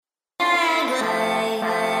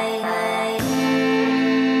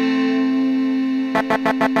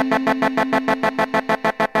Yeah.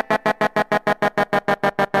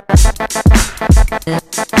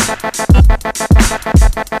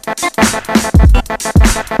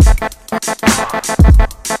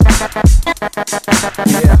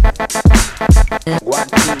 1,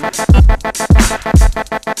 2.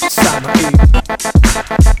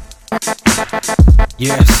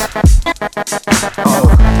 Yes. Oh.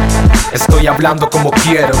 Estoy hablando como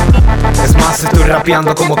quiero. Es más, estoy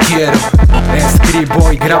rapeando como quiero.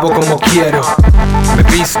 Escribo y grabo como quiero. Me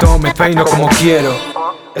visto, me peino como quiero.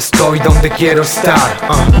 Estoy donde quiero estar.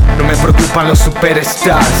 No me preocupan los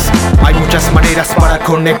superstars. Hay muchas maneras para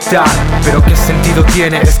conectar, pero ¿qué sentido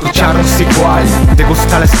tiene escucharnos igual? ¿Te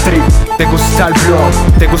gusta la street? ¿Te gusta el blog?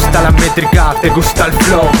 ¿Te gusta la métrica? ¿Te gusta el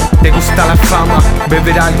flow? ¿Te gusta la fama?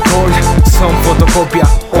 ¿Beber alcohol? Son fotocopia.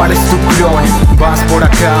 ¿Cuál es tu clon? Vas por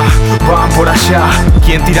acá, van por allá.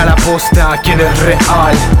 ¿Quién tira la posta? ¿Quién es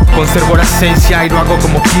real? Conservo la esencia y lo hago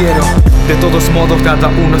como quiero. De todos modos, cada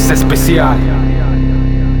uno es especial.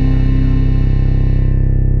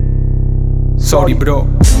 Sorry bro,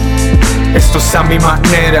 esto es a mi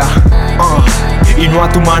manera, y no a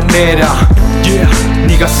tu manera. Yeah,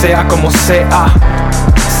 nigga, sea como sea,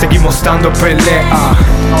 seguimos dando pelea.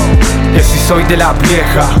 Que si soy de la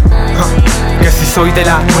vieja, que si soy de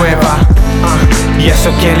la nueva, y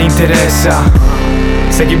eso a quién le interesa.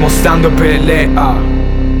 Seguimos dando pelea.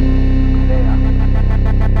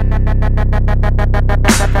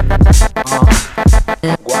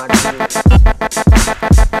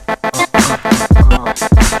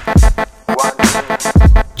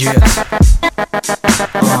 Yes.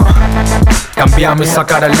 Cambiame esa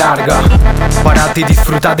cara larga, párate y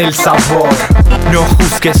disfruta del sabor. No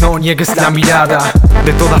juzgues, no niegues la mirada.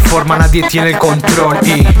 De todas formas nadie tiene el control.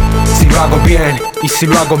 Y si lo hago bien y si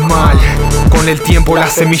lo hago mal, con el tiempo la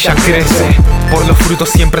semilla crece. Por los frutos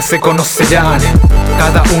siempre se conocerán.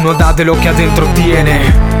 Cada uno da de lo que adentro tiene.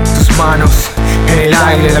 Tus manos en el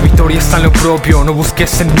aire, la victoria está en lo propio. No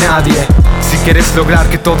busques en nadie. Si quieres lograr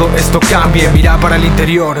que todo esto cambie, mira para el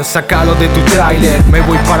interior, sácalo de tu tráiler. Me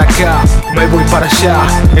voy para acá, me voy para allá.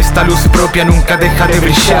 Esta luz propia nunca deja de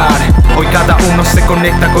brillar. Hoy cada uno se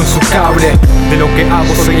conecta con su cable. De lo que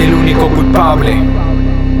hago soy el único culpable.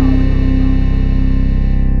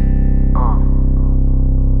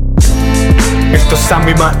 Esto es a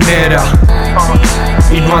mi manera,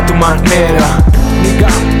 y no a tu manera.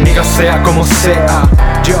 Nigga, sea como sea,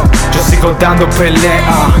 yo sigo dando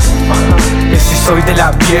pelea. Que si soy de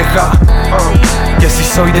la vieja, que si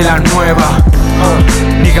soy de la nueva.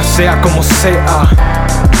 Nigga, sea como sea,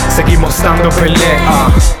 seguimos dando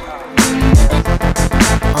pelea.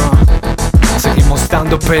 Seguimos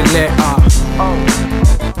dando pelea.